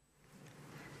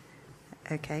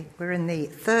Okay, we're in the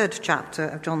third chapter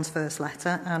of John's first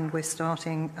letter, and we're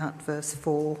starting at verse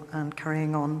 4 and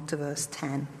carrying on to verse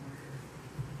 10.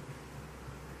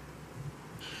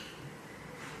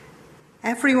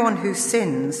 Everyone who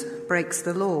sins breaks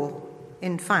the law.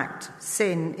 In fact,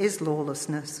 sin is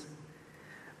lawlessness.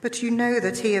 But you know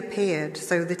that he appeared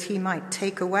so that he might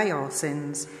take away our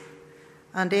sins,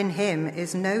 and in him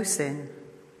is no sin.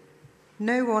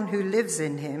 No one who lives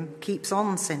in him keeps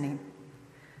on sinning.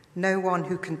 No one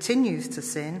who continues to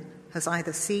sin has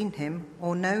either seen him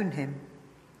or known him.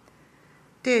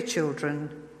 Dear children,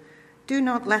 do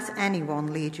not let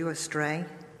anyone lead you astray.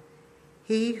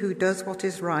 He who does what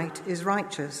is right is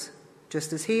righteous,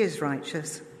 just as he is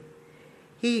righteous.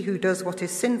 He who does what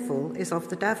is sinful is of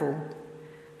the devil,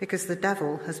 because the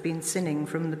devil has been sinning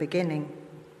from the beginning.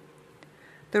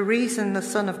 The reason the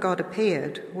Son of God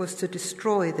appeared was to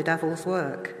destroy the devil's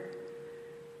work.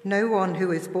 No one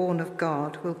who is born of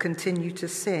God will continue to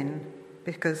sin,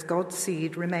 because God's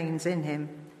seed remains in him.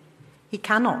 He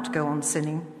cannot go on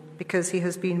sinning, because he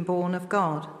has been born of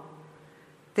God.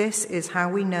 This is how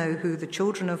we know who the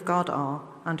children of God are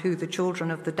and who the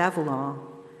children of the devil are.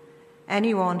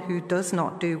 Anyone who does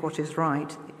not do what is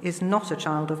right is not a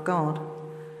child of God,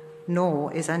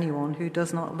 nor is anyone who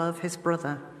does not love his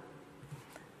brother.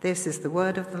 This is the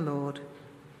word of the Lord.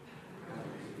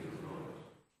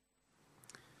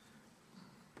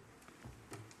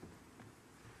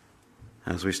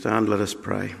 As we stand, let us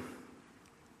pray.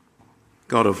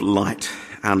 God of light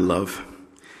and love,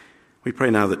 we pray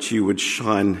now that you would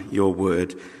shine your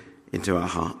word into our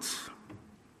hearts,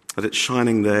 that it's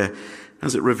shining there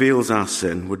as it reveals our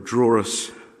sin, would draw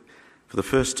us for the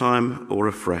first time or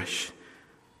afresh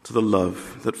to the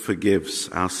love that forgives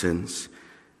our sins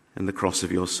in the cross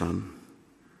of your Son.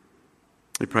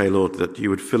 We pray, Lord, that you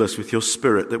would fill us with your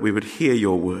Spirit, that we would hear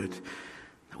your word,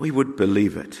 that we would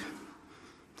believe it,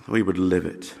 that we would live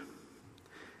it.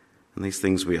 And these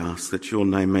things we ask, that your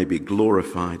name may be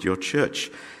glorified, your church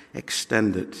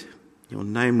extended, your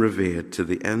name revered to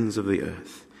the ends of the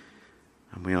earth.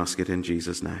 And we ask it in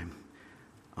Jesus' name.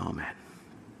 Amen.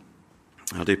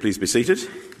 Now do please be seated.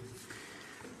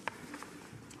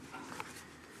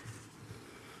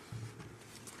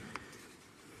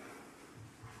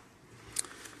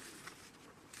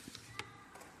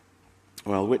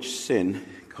 Well, which sin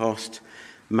cost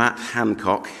Matt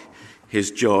Hancock his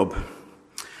job?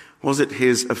 Was it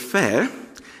his affair,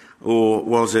 or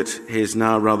was it his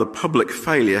now rather public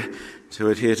failure to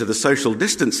adhere to the social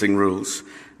distancing rules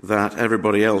that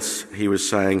everybody else, he was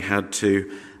saying, had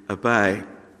to obey?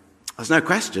 There's no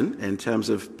question, in terms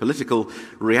of political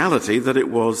reality, that it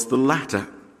was the latter.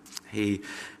 He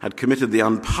had committed the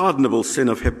unpardonable sin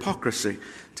of hypocrisy,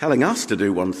 telling us to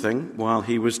do one thing while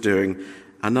he was doing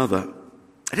another.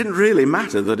 It didn't really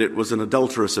matter that it was an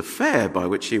adulterous affair by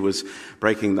which he was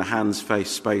breaking the hands,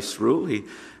 face, space rule. He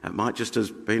might just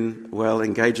have been,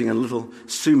 engaging in a little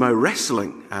sumo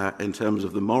wrestling in terms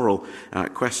of the moral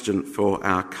question for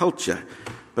our culture.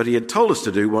 But he had told us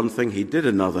to do one thing, he did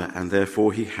another, and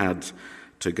therefore he had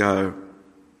to go.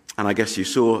 And I guess you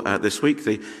saw this week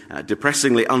the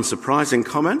depressingly unsurprising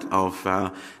comment of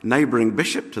our neighbouring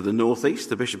bishop to the northeast,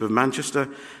 the Bishop of Manchester,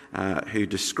 who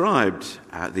described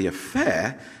the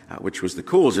affair, which was the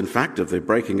cause, in fact, of the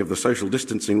breaking of the social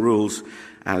distancing rules,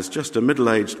 as just a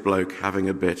middle-aged bloke having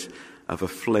a bit of a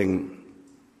fling.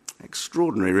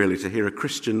 Extraordinary, really, to hear a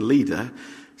Christian leader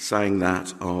saying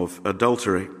that of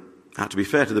adultery. To be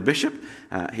fair to the bishop,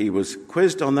 he was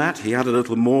quizzed on that. He had a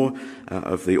little more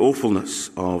of the awfulness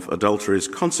of adultery's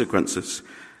consequences,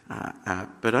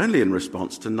 but only in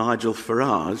response to Nigel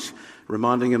Farage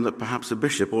reminding him that perhaps a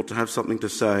bishop ought to have something to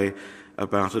say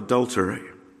about adultery.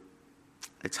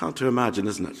 It's hard to imagine,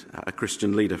 isn't it, a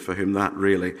Christian leader for whom that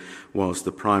really was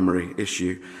the primary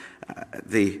issue.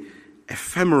 The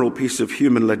ephemeral piece of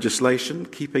human legislation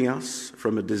keeping us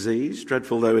from a disease,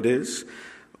 dreadful though it is,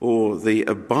 or the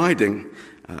abiding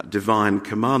divine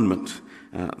commandment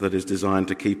that is designed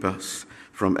to keep us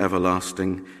from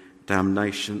everlasting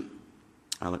damnation.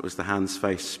 Well, it was the hands,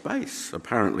 face, space,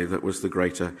 apparently, that was the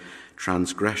greater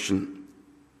transgression.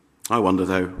 I wonder,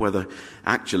 though, whether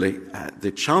actually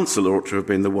the Chancellor ought to have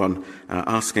been the one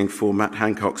asking for Matt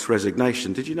Hancock's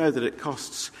resignation. Did you know that it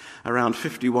costs around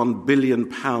 £51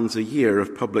 billion a year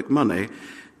of public money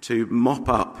to mop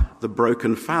up the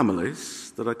broken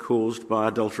families that are caused by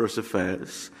adulterous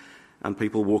affairs and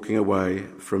people walking away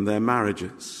from their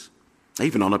marriages?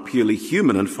 Even on a purely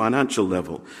human and financial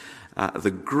level,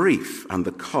 the grief and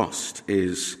the cost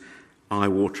is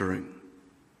eye-watering.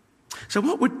 So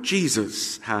what would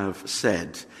Jesus have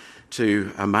said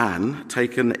to a man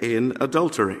taken in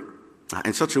adultery?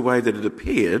 in such a way that it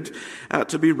appeared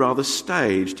to be rather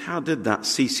staged. How did that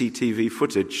CCTV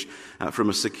footage from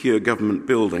a secure government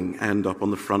building end up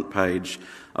on the front page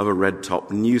of a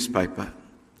red-top newspaper?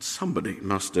 Somebody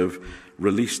must have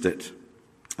released it.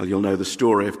 Well, you'll know the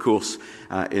story, of course,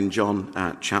 in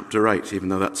John chapter 8, even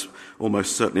though that's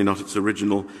almost certainly not its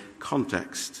original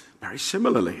context. Very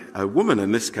similarly, a woman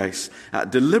in this case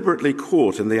deliberately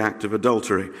caught in the act of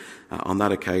adultery. On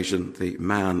that occasion, the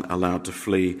man allowed to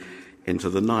flee into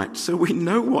the night. So we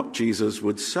know what Jesus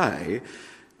would say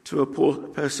to a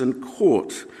person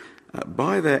caught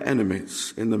by their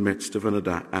enemies in the midst of an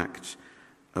act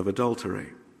of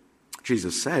adultery.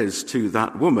 Jesus says to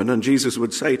that woman, and Jesus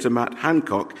would say to Matt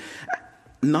Hancock,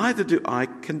 "Neither do I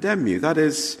condemn you." That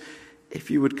is, if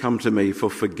you would come to me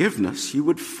for forgiveness, you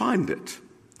would find it.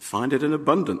 Find it in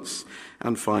abundance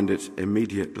and find it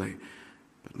immediately.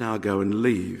 But now go and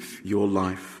leave your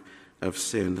life of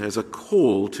sin. There's a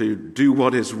call to do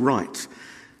what is right,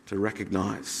 to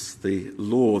recognize the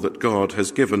law that God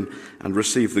has given and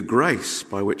receive the grace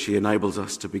by which he enables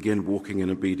us to begin walking in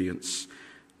obedience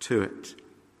to it.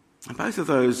 And both of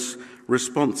those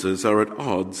responses are at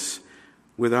odds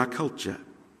with our culture.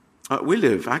 We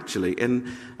live, actually,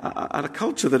 in a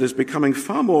culture that is becoming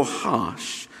far more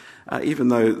harsh, even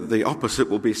though the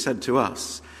opposite will be said to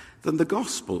us, than the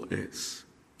gospel is.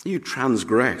 You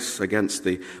transgress against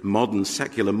the modern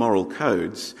secular moral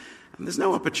codes, and there's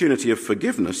no opportunity of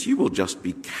forgiveness. You will just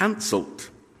be cancelled.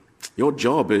 Your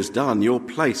job is done. Your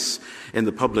place in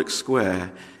the public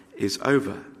square is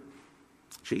over.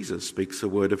 Jesus speaks a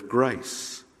word of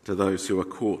grace to those who are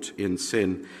caught in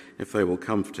sin if they will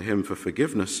come to him for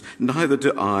forgiveness. Neither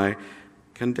do I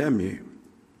condemn you.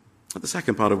 But the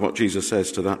second part of what Jesus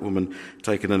says to that woman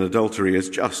taken in adultery is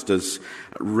just as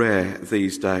rare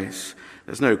these days.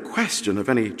 There's no question of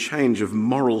any change of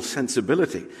moral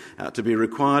sensibility to be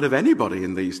required of anybody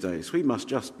in these days. We must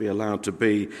just be allowed to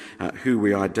be who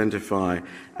we identify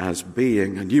as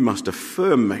being, and you must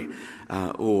affirm me,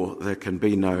 or there can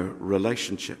be no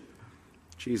relationship.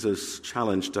 Jesus'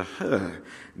 challenge to her,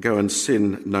 go and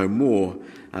sin no more,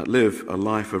 live a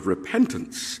life of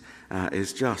repentance,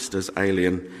 is just as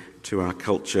alien to our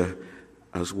culture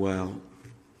as well.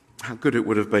 How good it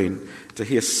would have been to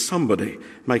hear somebody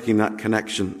making that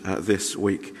connection this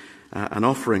week and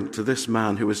offering to this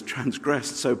man who has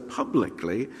transgressed so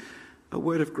publicly a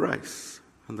word of grace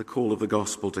and the call of the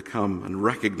gospel to come and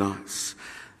recognize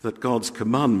that God's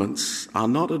commandments are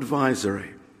not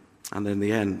advisory, and in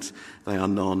the end they are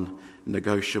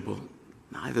non-negotiable.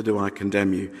 Neither do I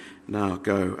condemn you. Now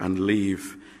go and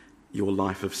leave your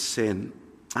life of sin.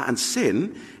 And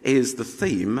sin is the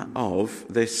theme of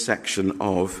this section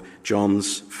of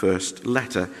John's first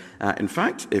letter. In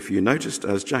fact, if you noticed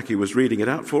as Jackie was reading it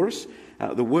out for us,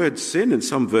 the word sin in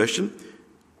some version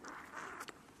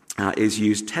is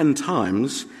used 10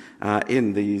 times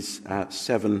in these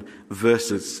 7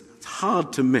 verses. It's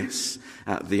hard to miss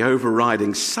the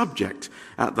overriding subject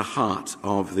at the heart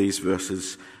of these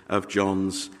verses of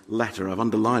John's letter. I've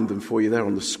underlined them for you there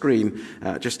on the screen,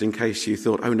 just in case you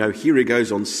thought, oh no, here he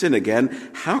goes on sin again.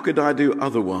 How could I do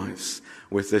otherwise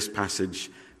with this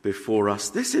passage before us?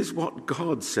 This is what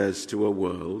God says to a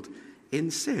world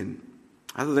in sin.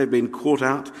 Either they've been caught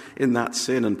out in that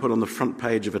sin and put on the front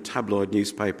page of a tabloid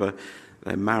newspaper,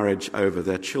 their marriage over,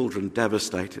 their children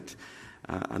devastated,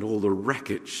 and all the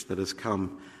wreckage that has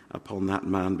come upon that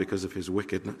man because of his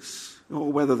wickedness, or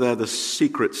whether they're the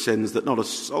secret sins that not a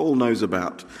soul knows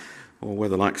about, or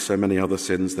whether, like so many other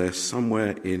sins, they're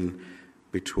somewhere in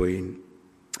between.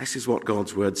 This is what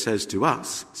God's word says to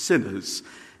us, sinners,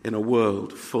 in a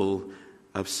world full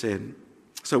of sin.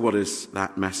 So what is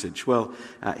that message? Well,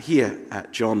 here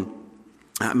John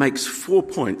makes 4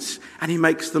 points, and he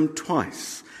makes them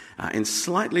twice in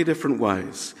slightly different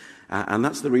ways. And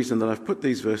that's the reason that I've put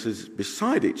these verses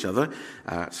beside each other.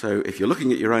 So if you're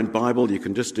looking at your own Bible, you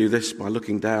can just do this by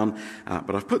looking down.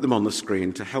 But I've put them on the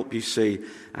screen to help you see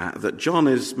that John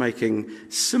is making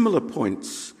similar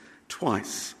points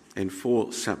twice in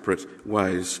 4 separate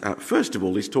ways. First of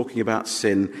all, he's talking about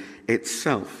sin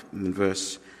itself in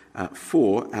verse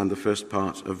 4 and the first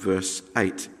part of verse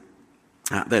 8.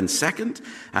 Then second,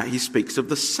 he speaks of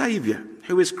the Saviour,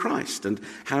 who is Christ, and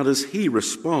how does he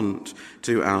respond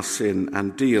to our sin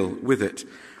and deal with it.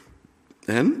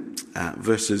 Then,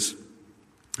 verses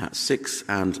 6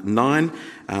 and 9,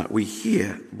 we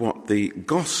hear what the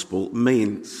gospel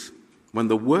means. When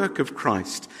the work of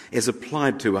Christ is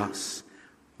applied to us,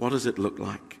 what does it look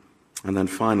like? And then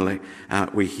finally,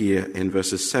 we hear in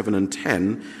verses 7 and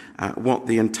 10 what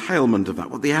the entailment of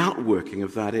that, what the outworking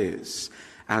of that is,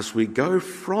 as we go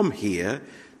from here,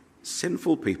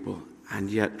 sinful people, and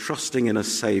yet trusting in a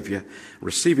Saviour,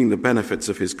 receiving the benefits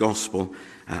of his gospel,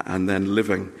 and then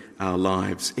living our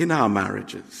lives in our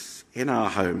marriages, in our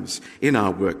homes, in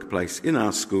our workplace, in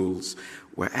our schools,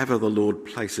 wherever the Lord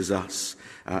places us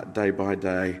day by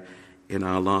day in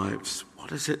our lives. What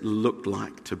does it look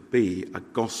like to be a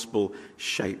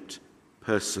gospel-shaped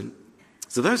person?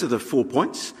 So those are the 4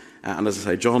 points. And as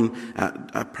I say, John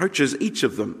approaches each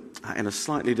of them in a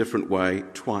slightly different way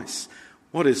twice.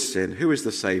 What is sin? Who is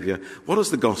the Saviour? What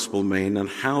does the gospel mean? And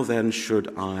how then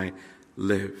should I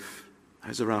live?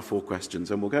 Those are our 4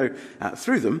 questions. And we'll go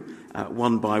through them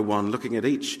one by one, looking at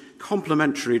each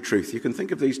complementary truth. You can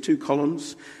think of these 2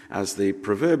 columns as the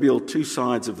proverbial 2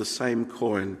 sides of the same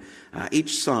coin,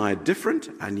 each side different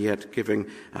and yet giving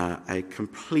a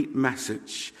complete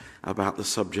message about the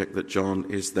subject that John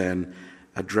is then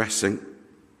addressing.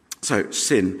 So,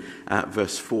 sin,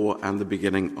 verse 4 and the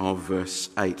beginning of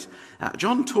verse 8.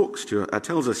 John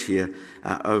tells us here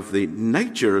of the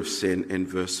nature of sin in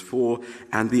verse 4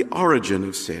 and the origin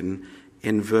of sin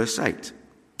in verse 8.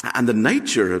 And the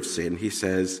nature of sin, he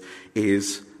says,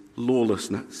 is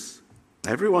lawlessness.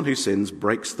 Everyone who sins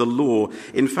breaks the law.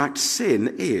 In fact,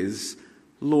 sin is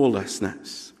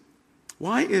lawlessness.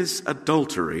 Why is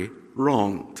adultery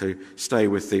wrong, to stay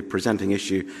with the presenting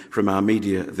issue from our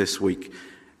media this week?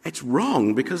 It's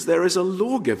wrong because there is a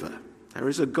lawgiver. There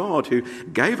is a God who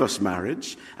gave us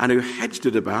marriage and who hedged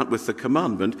it about with the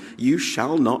commandment, you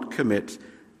shall not commit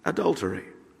adultery.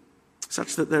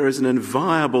 Such that there is an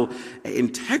inviolable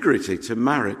integrity to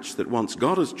marriage that once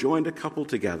God has joined a couple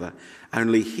together,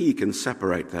 only he can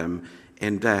separate them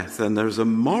in death. And there is a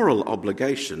moral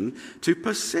obligation to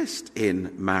persist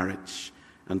in marriage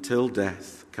until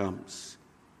death comes.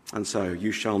 And so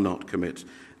you shall not commit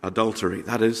adultery.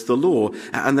 That is the law.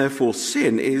 And therefore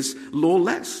sin is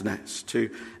lawlessness.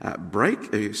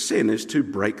 Sin is to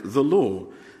break the law.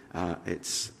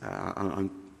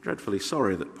 I'm dreadfully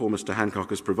sorry that poor Mr. Hancock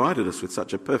has provided us with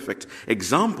such a perfect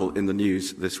example in the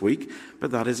news this week, but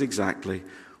that is exactly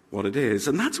what it is.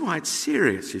 And that's why it's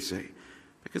serious, you see,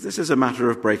 because this is a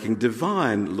matter of breaking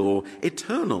divine law,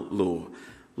 eternal law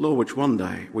which one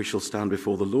day we shall stand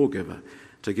before the lawgiver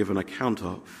to give an account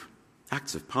of.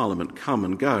 Acts of Parliament come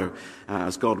and go.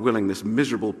 As God willing, this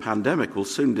miserable pandemic will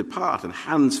soon depart and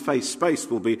hands, face, space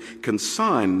will be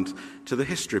consigned to the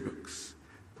history books.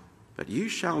 But you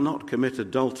shall not commit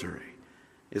adultery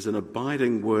is an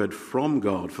abiding word from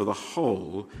God for the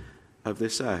whole of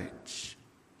this age.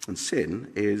 And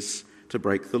sin is to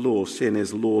break the law. Sin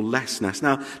is lawlessness.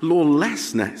 Now,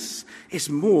 lawlessness is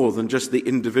more than just the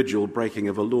individual breaking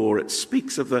of a law. It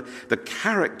speaks of the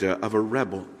character of a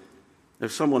rebel.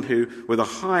 Of someone who, with a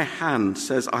high hand,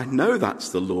 says, I know that's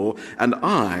the law, and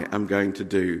I am going to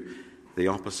do the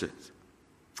opposite.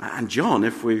 And John,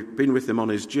 if we've been with him on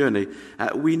his journey,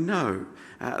 we know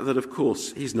that, of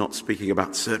course, he's not speaking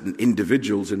about certain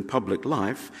individuals in public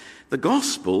life. The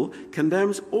gospel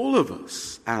condemns all of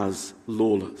us as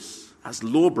lawless, as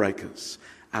lawbreakers,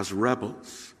 as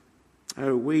rebels.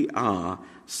 Oh, we are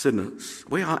sinners.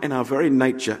 We are in our very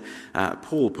nature,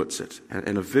 Paul puts it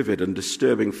in a vivid and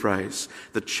disturbing phrase,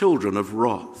 the children of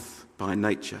wrath by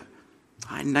nature.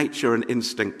 By nature and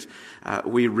instinct,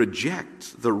 we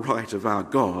reject the right of our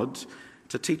God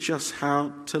to teach us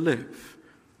how to live.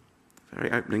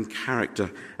 Very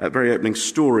opening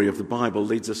story of the Bible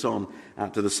leads us on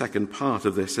to the second part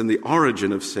of this, in the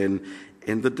origin of sin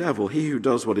in the devil. He who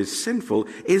does what is sinful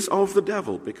is of the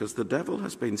devil, because the devil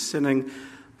has been sinning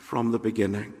from the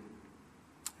beginning.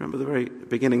 Remember the very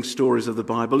beginning stories of the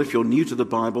Bible? If you're new to the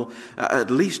Bible, at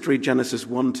least read Genesis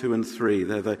 1, 2, and 3.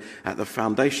 They're the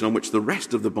foundation on which the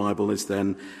rest of the Bible is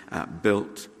then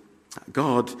built.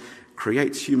 God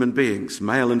creates human beings,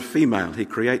 male and female. He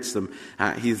creates them.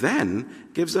 He then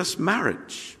gives us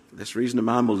marriage. For this reason, a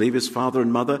man will leave his father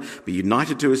and mother, be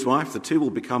united to his wife. The two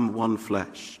will become one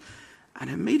flesh. And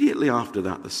immediately after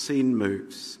that, the scene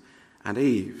moves. And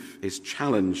Eve is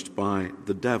challenged by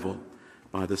the devil,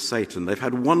 by the Satan. They've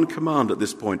had one command at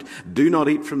this point. Do not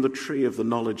eat from the tree of the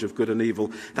knowledge of good and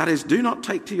evil. That is, do not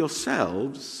take to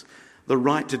yourselves the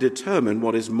right to determine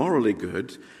what is morally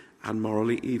good and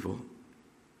morally evil.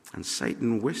 And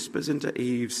Satan whispers into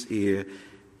Eve's ear,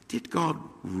 did God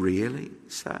really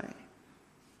say?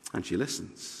 And she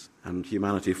listens, and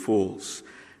humanity falls.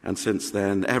 And since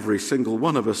then, every single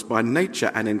one of us, by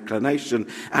nature and inclination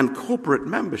and corporate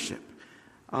membership,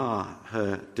 are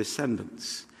her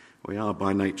descendants. We are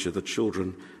by nature the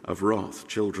children of wrath,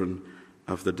 children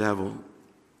of the devil.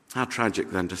 How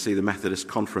tragic then to see the Methodist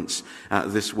Conference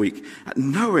this week,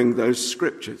 knowing those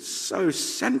scriptures so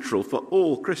central for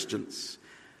all Christians,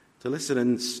 to listen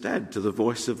instead to the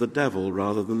voice of the devil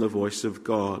rather than the voice of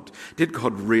God? Did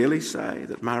God really say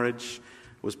that marriage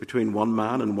was between one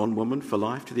man and one woman for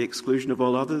life to the exclusion of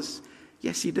all others?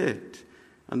 Yes, he did.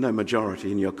 And no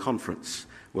majority in your conference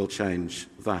will change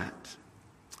that.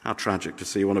 How tragic to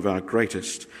see one of our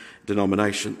greatest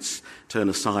denominations turn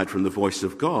aside from the voice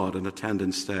of God and attend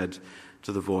instead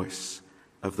to the voice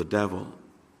of the devil.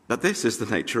 But this is the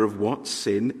nature of what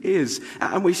sin is.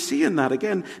 And we see in that,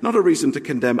 again, not a reason to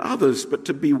condemn others, but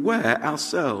to beware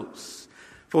ourselves.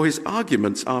 For his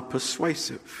arguments are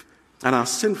persuasive, and our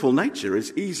sinful nature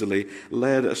is easily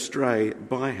led astray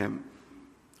by him.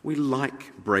 We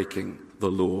like breaking the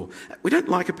law. We don't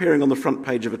like appearing on the front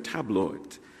page of a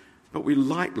tabloid, but we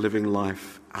like living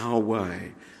life our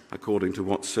way according to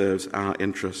what serves our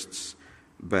interests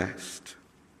best.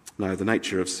 No, the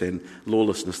nature of sin,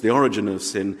 lawlessness, the origin of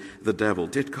sin, the devil.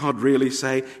 Did God really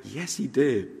say? Yes, he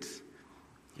did.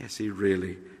 Yes, he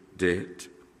really did.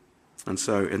 And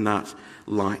so in that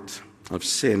light of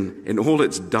sin, in all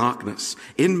its darkness,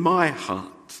 in my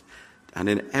heart and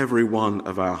in every one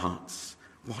of our hearts,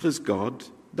 what has God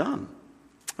done?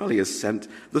 Well, he has sent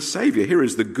the Saviour. Here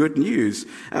is the good news.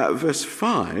 Verse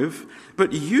 5,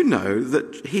 but you know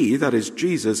that he, that is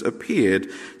Jesus, appeared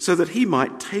so that he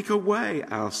might take away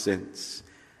our sins,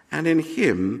 and in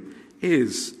him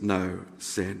is no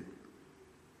sin.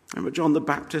 Remember, John the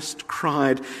Baptist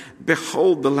cried,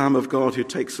 behold the Lamb of God who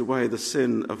takes away the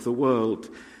sin of the world.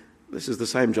 This is the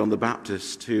same John the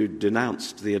Baptist who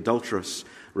denounced the adulterous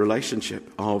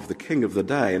relationship of the king of the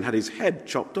day and had his head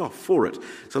chopped off for it.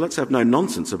 So let's have no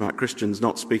nonsense about Christians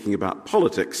not speaking about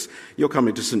politics. You're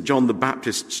coming to St. John the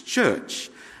Baptist's church,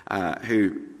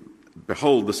 who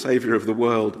behold the Saviour of the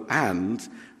world, and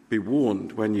be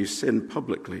warned when you sin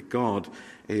publicly. God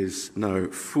is no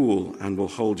fool and will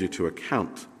hold you to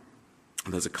account.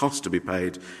 And there's a cost to be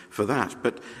paid for that.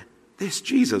 But this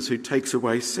Jesus who takes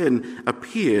away sin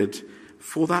appeared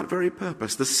for that very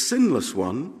purpose, the sinless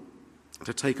one,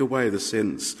 to take away the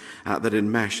sins that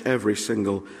enmesh every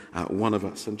single one of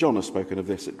us. And John has spoken of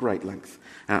this at great length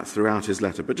throughout his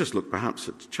letter. But just look perhaps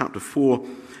at chapter 4,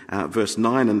 verse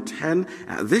 9 and 10.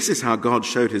 This is how God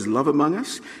showed his love among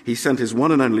us. He sent his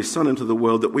one and only Son into the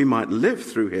world that we might live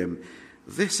through him.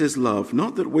 This is love,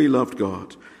 not that we loved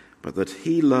God, but that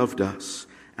he loved us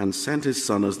and sent his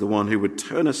Son as the one who would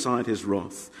turn aside his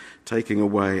wrath, taking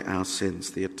away our sins,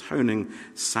 the atoning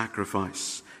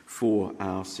sacrifice for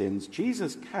our sins.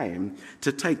 Jesus came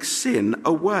to take sin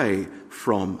away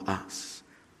from us.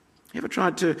 You ever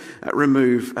tried to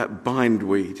remove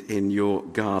bindweed in your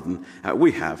garden?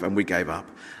 We have, and we gave up.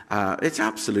 It's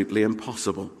absolutely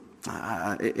impossible.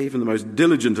 Even the most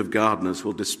diligent of gardeners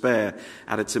will despair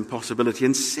at its impossibility.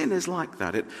 And sin is like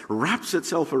that. It wraps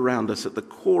itself around us at the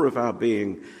core of our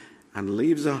being and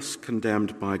leaves us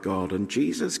condemned by God. And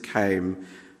Jesus came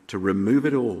to remove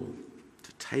it all,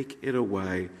 to take it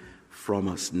away from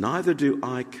us. Neither do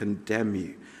I condemn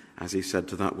you, as he said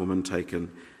to that woman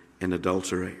taken in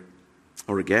adultery.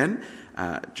 Or again,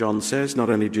 John says, not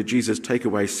only did Jesus take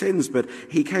away sins, but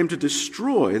he came to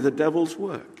destroy the devil's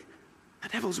work. The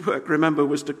devil's work, remember,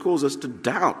 was to cause us to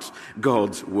doubt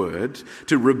God's word,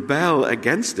 to rebel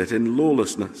against it in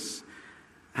lawlessness.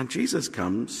 And Jesus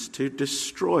comes to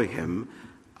destroy him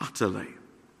utterly.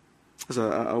 There's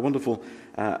a wonderful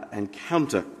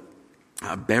encounter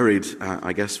buried,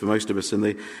 I guess, for most of us in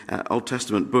the Old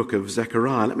Testament book of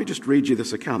Zechariah. Let me just read you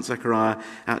this account, Zechariah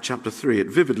chapter 3. It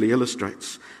vividly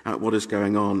illustrates what is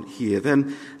going on here.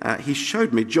 Then he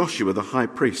showed me Joshua, the high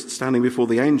priest, standing before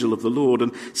the angel of the Lord,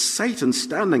 and Satan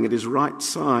standing at his right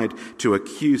side to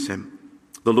accuse him.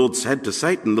 The Lord said to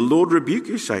Satan, the Lord rebuke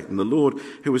you, Satan. The Lord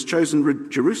who has chosen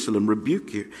Jerusalem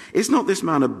rebuke you. Is not this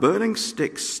man a burning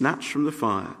stick snatched from the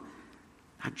fire?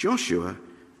 Now Joshua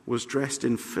was dressed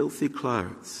in filthy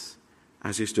clothes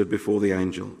as he stood before the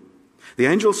angel. The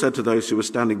angel said to those who were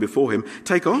standing before him,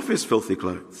 take off his filthy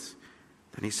clothes.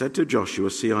 Then he said to Joshua,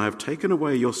 see, I have taken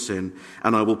away your sin,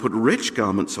 and I will put rich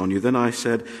garments on you. Then I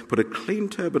said, put a clean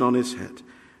turban on his head.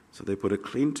 So they put a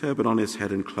clean turban on his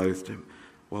head and clothed him,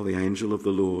 while the angel of the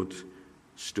Lord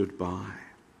stood by.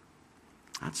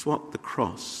 That's what the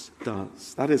cross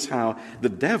does. That is how the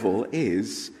devil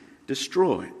is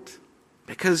destroyed.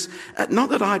 Because not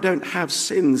that I don't have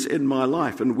sins in my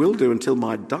life and will do until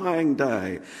my dying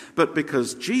day, but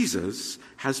because Jesus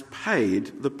has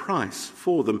paid the price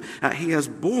for them. He has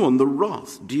borne the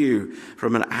wrath due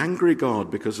from an angry God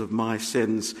because of my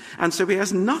sins. And so he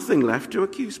has nothing left to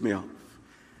accuse me of,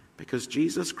 because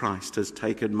Jesus Christ has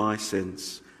taken my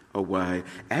sins away.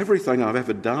 Everything I've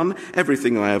ever done,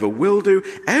 everything I ever will do,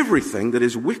 everything that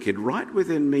is wicked right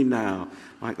within me now,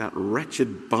 like that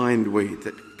wretched bindweed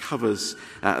that covers,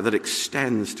 that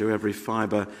extends to every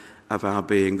fibre of our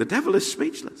being. The devil is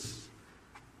speechless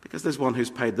because there's one who's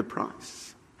paid the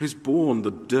price, who's borne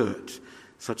the dirt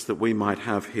such that we might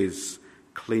have his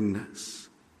cleanness.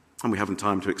 And we haven't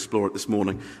time to explore it this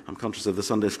morning. I'm conscious of the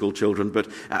Sunday school children, but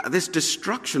this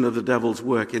destruction of the devil's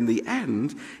work in the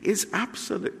end is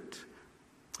absolute.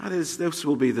 That is, this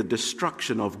will be the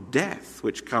destruction of death,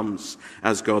 which comes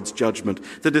as God's judgment,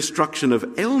 the destruction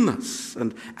of illness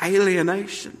and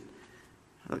alienation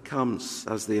that comes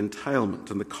as the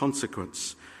entailment and the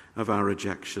consequence of our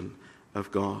rejection of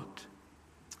God.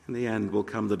 In the end will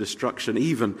come the destruction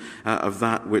even of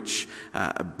that which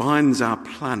binds our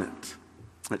planet,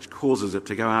 which causes it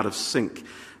to go out of sync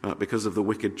because of the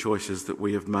wicked choices that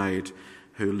we have made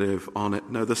who live on it.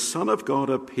 No, the Son of God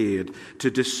appeared to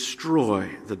destroy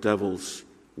the devil's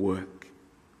work.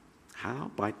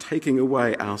 How? By taking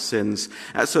away our sins.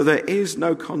 So there is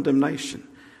no condemnation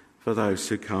for those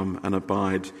who come and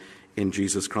abide in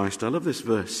Jesus Christ. I love this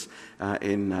verse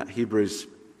in Hebrews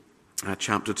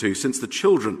chapter 2. Since the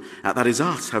children, that is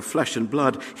us, have flesh and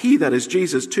blood, he, that is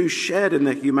Jesus, too shared in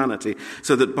their humanity,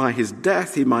 so that by his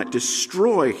death he might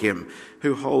destroy him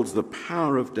who holds the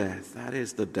power of death, that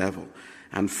is the devil,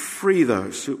 and free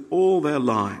those who all their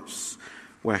lives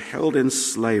were held in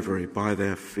slavery by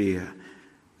their fear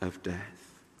of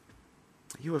death.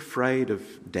 Are you afraid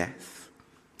of death?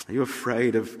 Are you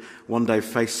afraid of one day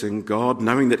facing God,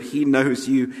 knowing that he knows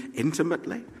you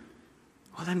intimately?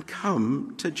 Well, then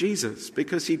come to Jesus,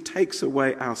 because he takes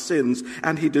away our sins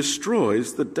and he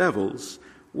destroys the devil's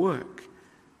work,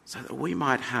 so that we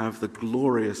might have the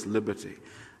glorious liberty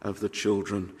of the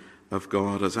children of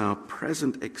God as our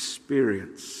present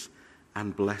experience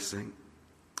and blessing.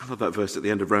 I love that verse at the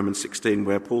end of Romans 16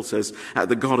 where Paul says,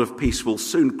 the God of peace will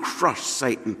soon crush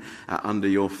Satan under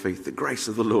your feet. The grace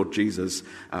of the Lord Jesus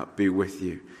be with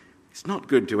you. It's not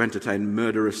good to entertain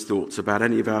murderous thoughts about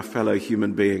any of our fellow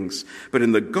human beings, but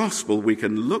in the gospel we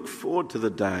can look forward to the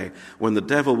day when the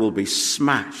devil will be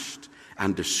smashed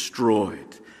and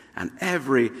destroyed and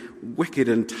every wicked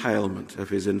entailment of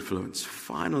his influence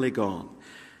finally gone,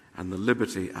 and the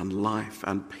liberty and life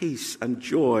and peace and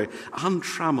joy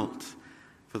untrammeled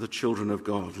for the children of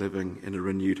God living in a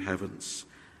renewed heavens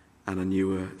and a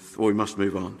new earth. Well, we must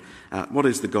move on. What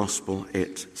is the gospel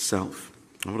itself?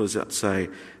 What does that say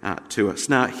to us?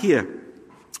 Now, here,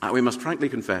 we must frankly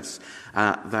confess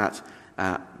that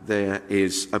there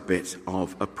is a bit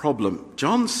of a problem.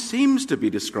 John seems to be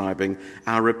describing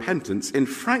our repentance in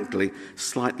frankly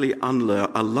slightly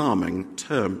alarming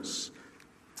terms.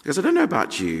 Because I don't know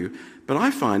about you, but I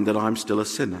find that I'm still a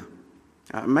sinner.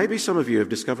 Maybe some of you have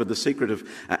discovered the secret of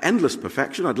endless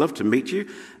perfection. I'd love to meet you.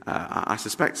 I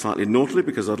suspect slightly naughtily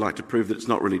because I'd like to prove that it's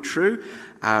not really true.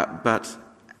 But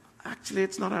actually,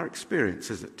 it's not our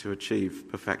experience, is it, to achieve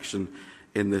perfection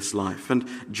in this life? And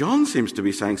John seems to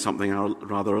be saying something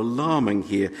rather alarming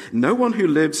here. No one who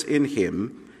lives in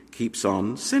him keeps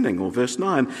on sinning. Or verse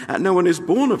 9, no one who is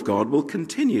born of God will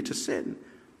continue to sin.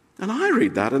 And I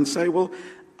read that and say, well,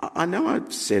 I know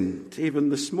I've sinned even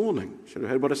this morning. Should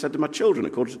have heard what I said to my children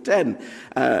at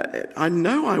 9:45. I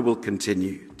know I will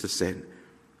continue to sin.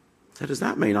 So does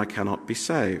that mean I cannot be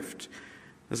saved?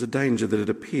 There's a danger that it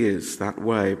appears that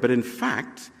way. But in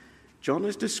fact, John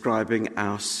is describing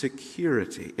our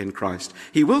security in Christ.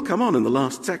 He will come on in the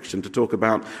last section to talk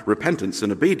about repentance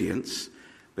and obedience.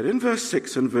 But in verse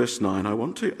 6 and verse 9, I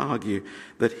want to argue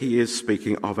that he is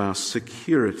speaking of our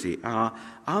security, our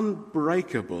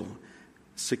unbreakable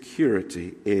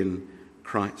security in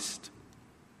Christ.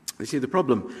 You see, the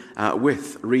problem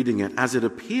with reading it as it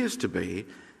appears to be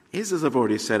is, as I've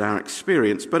already said, our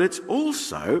experience, but it's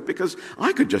also because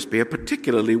I could just be a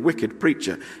particularly wicked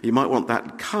preacher. You might want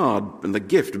that card and the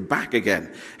gift back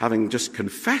again, having just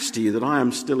confessed to you that I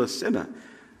am still a sinner.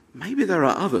 Maybe there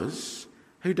are others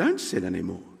who don't sin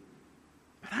anymore.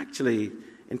 But actually,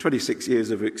 in 26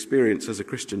 years of experience as a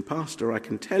Christian pastor, I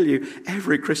can tell you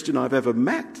every Christian I've ever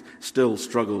met still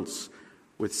struggles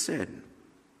with sin.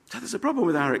 So there's a problem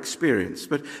with our experience,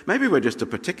 but maybe we're just a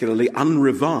particularly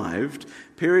unrevived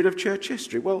period of church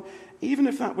history. Well, even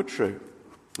if that were true,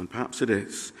 and perhaps it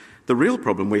is, the real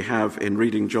problem we have in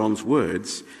reading John's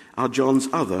words are John's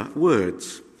other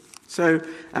words. So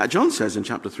John says in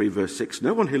chapter 3, verse 6,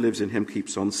 no one who lives in him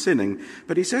keeps on sinning.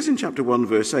 But he says in chapter 1,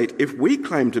 verse 8, if we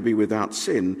claim to be without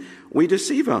sin, we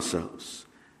deceive ourselves,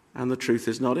 and the truth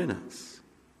is not in us.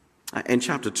 In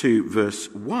chapter 2, verse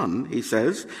 1, he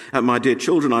says, my dear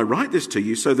children, I write this to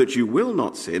you so that you will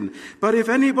not sin. But if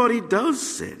anybody does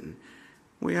sin,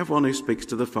 we have one who speaks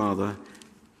to the Father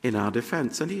in our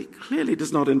defense. And he clearly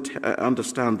does not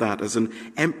understand that as an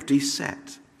empty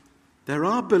set. There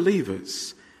are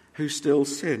believers who still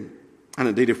sin. And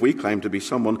indeed, if we claim to be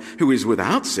someone who is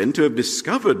without sin, to have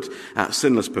discovered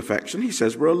sinless perfection, he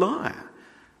says we're a liar.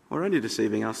 We're only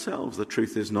deceiving ourselves. The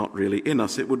truth is not really in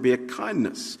us. It would be a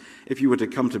kindness if you were to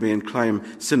come to me and claim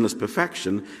sinless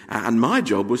perfection, and my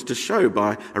job was to show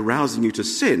by arousing you to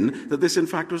sin that this in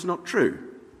fact was not true,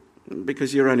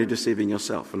 because you're only deceiving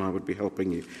yourself, and I would be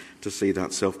helping you to see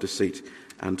that self-deceit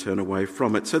and turn away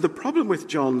from it. So the problem with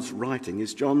John's writing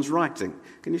is John's writing.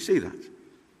 Can you see that?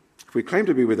 If we claim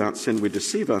to be without sin, we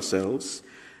deceive ourselves.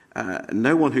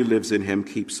 No one who lives in him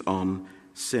keeps on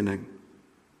sinning.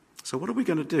 So what are we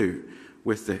going to do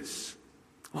with this?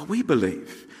 Well, we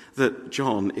believe that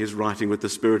John is writing with the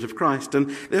Spirit of Christ, and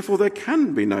therefore there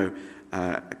can be no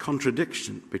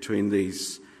contradiction between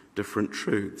these different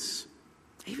truths.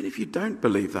 Even if you don't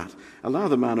believe that, allow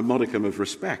the man a modicum of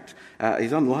respect.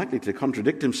 He's unlikely to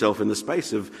contradict himself in the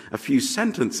space of a few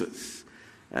sentences.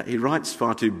 He writes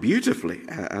far too beautifully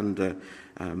and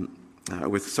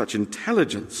with such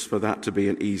intelligence for that to be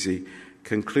an easy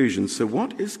conclusion. So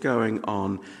what is going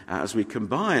on as we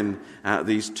combine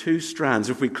these two strands?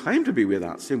 If we claim to be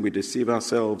without sin, we deceive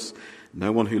ourselves.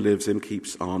 No one who lives in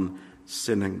keeps on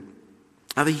sinning.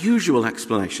 Now, the usual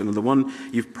explanation, and the one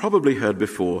you've probably heard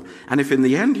before, and if in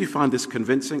the end you find this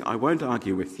convincing, I won't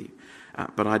argue with you,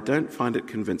 but I don't find it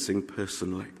convincing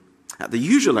personally. The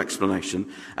usual explanation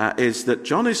is that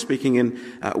John is speaking in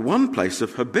one place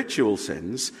of habitual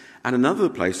sins and another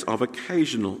place of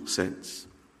occasional sins.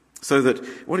 So that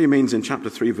what he means in chapter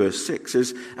 3, verse 6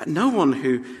 is no one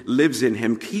who lives in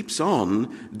him keeps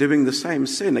on doing the same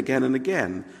sin again and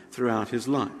again throughout his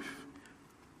life.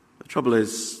 The trouble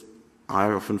is, I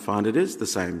often find it is the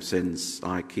same sins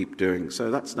I keep doing, so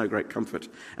that's no great comfort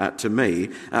to me.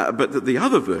 But that the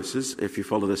other verses, if you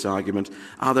follow this argument,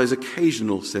 are those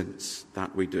occasional sins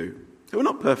that we do. So we're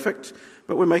not perfect,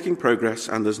 but we're making progress,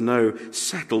 and there's no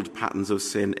settled patterns of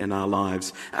sin in our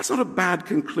lives. That's not a bad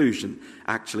conclusion,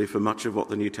 actually, for much of what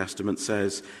the New Testament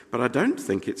says, but I don't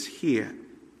think it's here.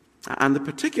 And the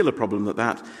particular problem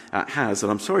that has,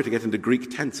 and I'm sorry to get into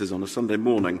Greek tenses on a Sunday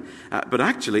morning, but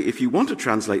actually, if you want to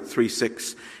translate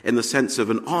 3:6 in the sense of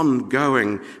an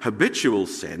ongoing habitual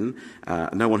sin,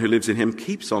 no one who lives in him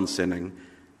keeps on sinning,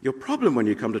 your problem when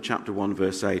you come to chapter 1,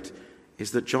 verse 8,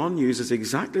 is that John uses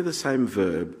exactly the same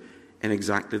verb in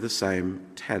exactly the same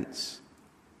tense.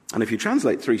 And if you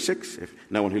translate 3:6, if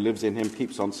no one who lives in him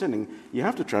keeps on sinning, you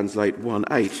have to translate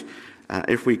 1:8.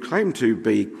 If we claim to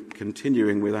be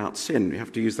continuing without sin, we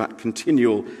have to use that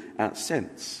continual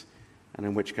sense, and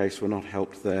in which case we're not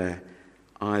helped there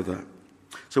either.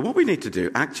 So what we need to do,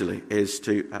 actually, is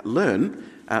to learn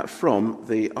from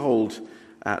the old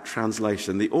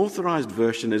translation. The authorized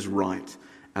version is right,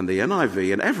 and the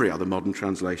NIV and every other modern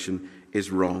translation is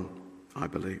wrong, I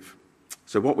believe.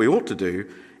 So what we ought to do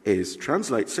is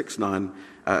translate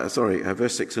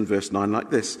verse 6 and verse 9 like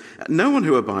this. No one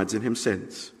who abides in him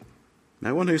sins.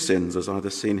 No one who sins has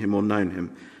either seen him or known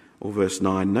him. Or verse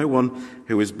 9, no one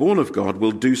who is born of God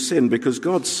will do sin because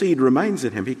God's seed remains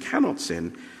in him. He cannot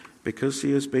sin because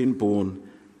he has been born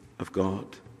of God.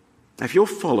 Now, if you're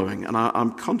following, and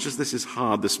I'm conscious this is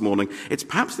hard this morning, it's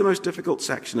perhaps the most difficult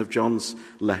section of John's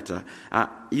letter.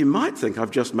 You might think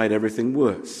I've just made everything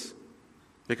worse.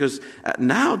 Because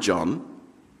now John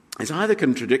is either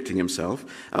contradicting himself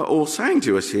or saying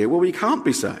to us here, well, we can't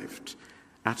be saved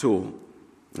at all.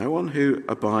 No one who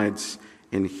abides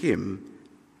in him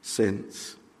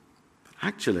sins. But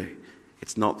actually,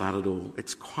 it's not that at all.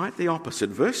 It's quite the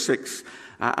opposite. Verse 6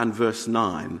 and verse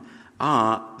 9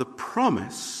 are the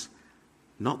promise,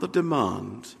 not the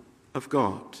demand of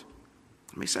God.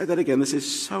 Let me say that again. This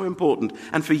is so important.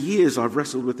 And for years I've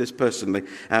wrestled with this personally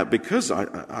because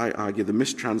I argue the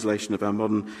mistranslation of our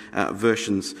modern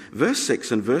versions. Verse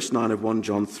 6 and verse 9 of 1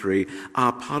 John 3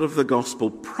 are part of the gospel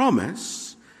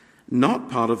promise, not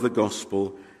part of the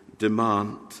gospel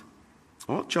demand.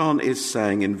 What John is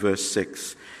saying in verse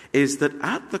 6 is that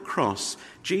at the cross,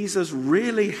 Jesus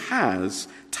really has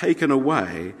taken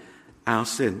away our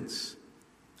sins.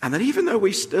 And that even though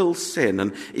we still sin,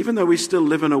 and even though we still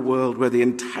live in a world where the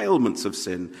entailments of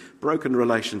sin, broken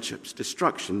relationships,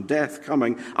 destruction, death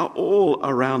coming, are all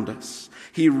around us,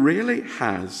 he really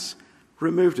has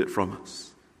removed it from us.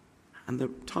 And the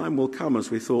time will come,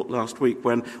 as we thought last week,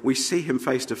 when we see him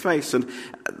face to face and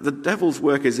the devil's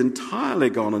work is entirely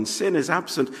gone and sin is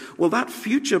absent. Well, that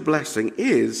future blessing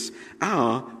is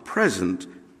our present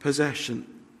possession.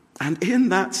 And in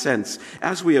that sense,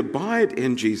 as we abide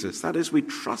in Jesus, that is, we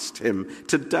trust him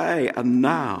today and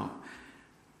now,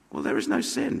 well, there is no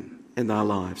sin in our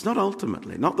lives, not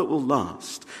ultimately, not that will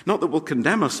last, not that will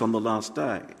condemn us on the last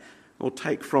day, or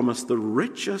take from us the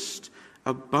richest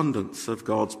abundance of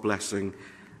God's blessing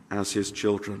as his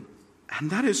children. And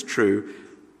that is true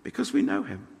because we know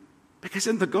him. Because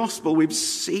in the gospel we've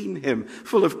seen him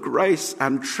full of grace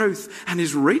and truth, and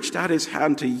he's reached out his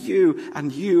hand to you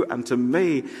and to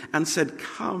me and said,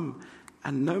 "Come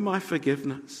and know my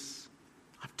forgiveness.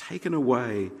 I've taken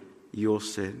away your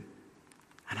sin."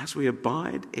 And as we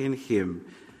abide in him,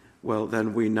 well,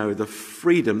 then we know the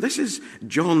freedom. This is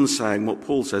John saying what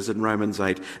Paul says in Romans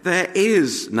 8. There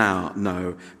is now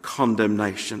no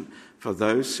condemnation for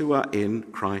those who are in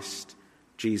Christ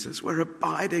Jesus. We're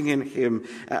abiding in him,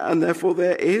 and therefore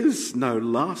there is no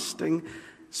lasting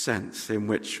sense in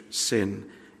which sin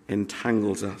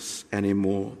entangles us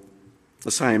anymore.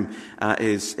 The same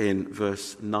is in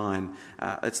verse 9.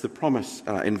 It's the promise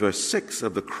in verse 6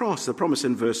 of the cross, the promise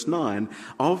in verse 9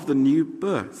 of the new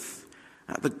birth.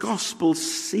 The gospel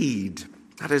seed,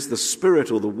 that is the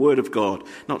Spirit or the Word of God,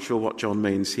 not sure what John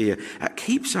means here,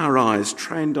 keeps our eyes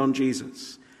trained on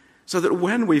Jesus, so that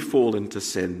when we fall into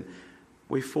sin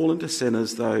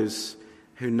as those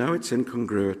who know its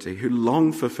incongruity, who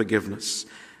long for forgiveness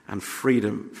and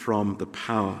freedom from the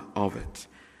power of it.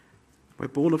 We're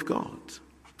born of God.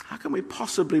 How can we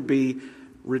possibly be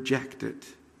rejected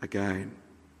again?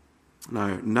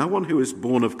 No one who is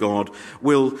born of God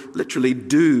will literally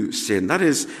do sin. That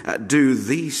is, do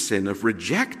the sin of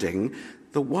rejecting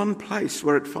the one place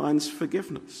where it finds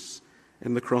forgiveness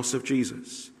in the cross of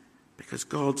Jesus. Because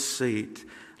God's seed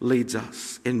leads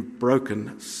us in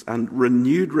brokenness and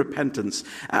renewed repentance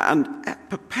and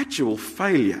perpetual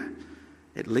failure.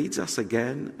 It leads us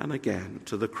again and again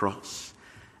to the cross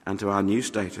and to our new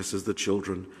status as the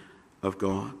children of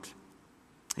God.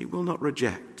 He will not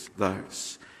reject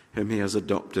those whom he has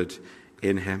adopted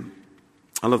in him.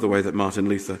 I love the way that Martin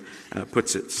Luther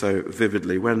puts it so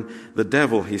vividly. When the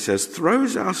devil, he says,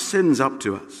 throws our sins up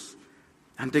to us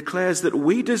and declares that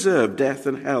we deserve death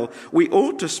and hell, we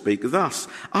ought to speak thus: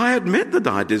 "I admit that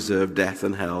I deserve death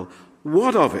and hell.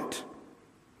 What of it?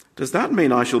 Does that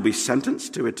mean I shall be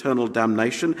sentenced to eternal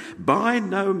damnation? By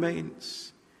no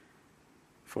means.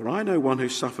 For I know one who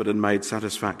suffered and made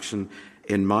satisfaction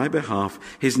in my behalf.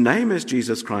 His name is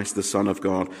Jesus Christ, the Son of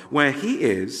God. Where he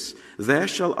is, there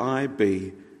shall I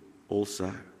be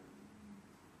also."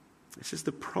 This is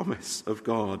the promise of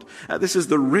God. This is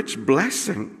the rich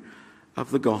blessing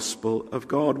of the gospel of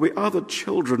God. We are the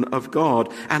children of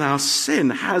God, and our sin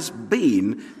has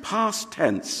been, past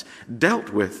tense, dealt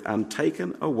with and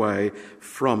taken away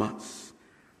from us.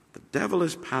 The devil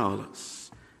is powerless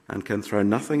and can throw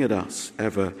nothing at us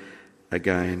ever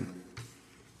again.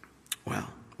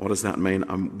 Well, what does that mean?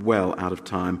 I'm well out of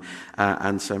time,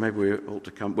 and so maybe we ought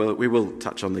to come. Well, we will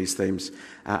touch on these themes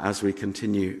as we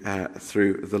continue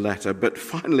through the letter. But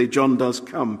finally, John does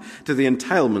come to the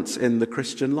entailments in the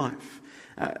Christian life.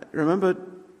 Remember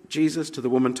Jesus to the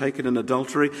woman taken in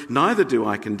adultery? "Neither do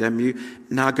I condemn you.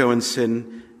 Now go and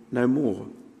sin no more."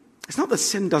 It's not that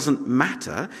sin doesn't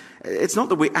matter. It's not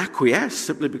that we acquiesce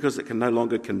simply because it can no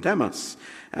longer condemn us.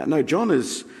 No, John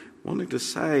is wanting to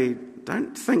say,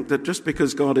 don't think that just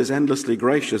because God is endlessly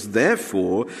gracious,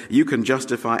 therefore you can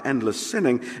justify endless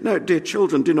sinning. No, dear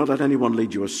children, do not let anyone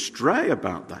lead you astray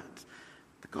about that.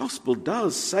 The gospel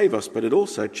does save us, but it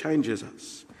also changes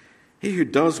us. He who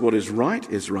does what is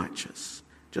right is righteous,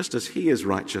 just as he is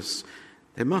righteous.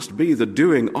 There must be the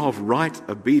doing of right,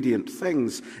 obedient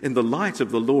things in the light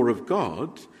of the law of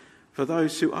God for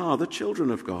those who are the children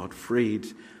of God,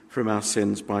 freed from our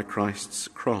sins by Christ's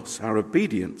cross. Our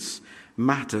obedience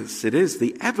matters. It is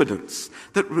the evidence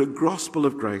that the gospel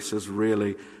of grace has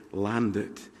really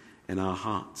landed in our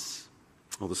hearts.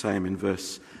 Or the same in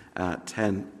verse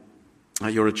 10.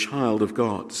 You're a child of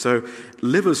God, so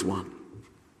live as one.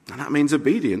 And that means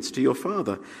obedience to your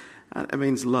Father. It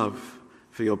means love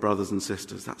for your brothers and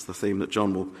sisters. That's the theme that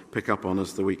John will pick up on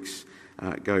as the weeks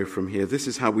go from here. This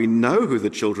is how we know who the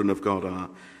children of God are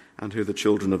and who the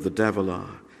children of the devil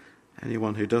are.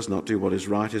 Anyone who does not do what is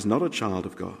right is not a child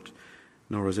of God,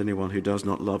 nor is anyone who does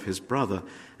not love his brother.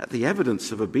 The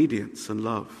evidence of obedience and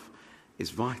love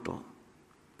is vital,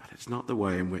 but it's not the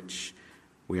way in which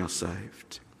we are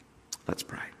saved. Let's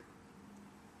pray.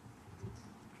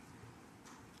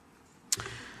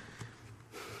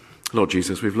 Lord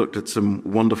Jesus, we've looked at some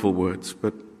wonderful words,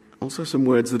 but also some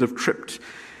words that have tripped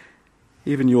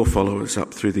even your followers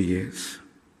up through the years.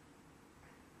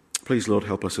 Please, Lord,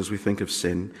 help us as we think of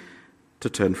sin to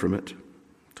turn from it,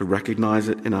 to recognize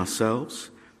it in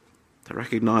ourselves, to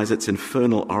recognize its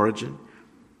infernal origin,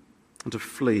 and to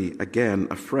flee again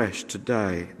afresh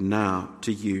today, now,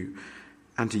 to you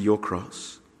and to your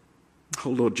cross. Oh,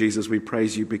 Lord Jesus, we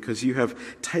praise you because you have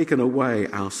taken away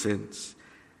our sins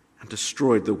and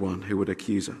destroyed the one who would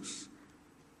accuse us.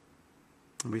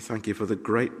 And we thank you for the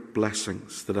great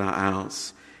blessings that are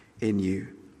ours in you.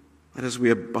 That as we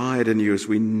abide in you, as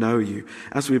we know you,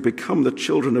 as we become the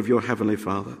children of your Heavenly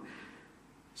Father,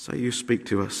 so you speak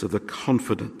to us of the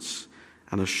confidence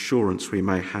and assurance we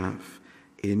may have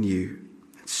in you,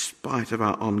 in spite of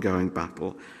our ongoing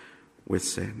battle with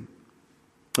sin.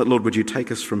 That, Lord, would you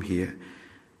take us from here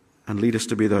and lead us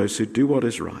to be those who do what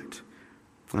is right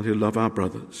and who love our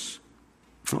brothers,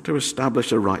 not to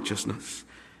establish a righteousness,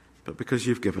 but because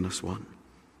you've given us one.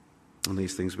 And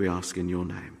these things we ask in your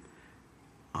name.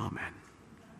 Amen.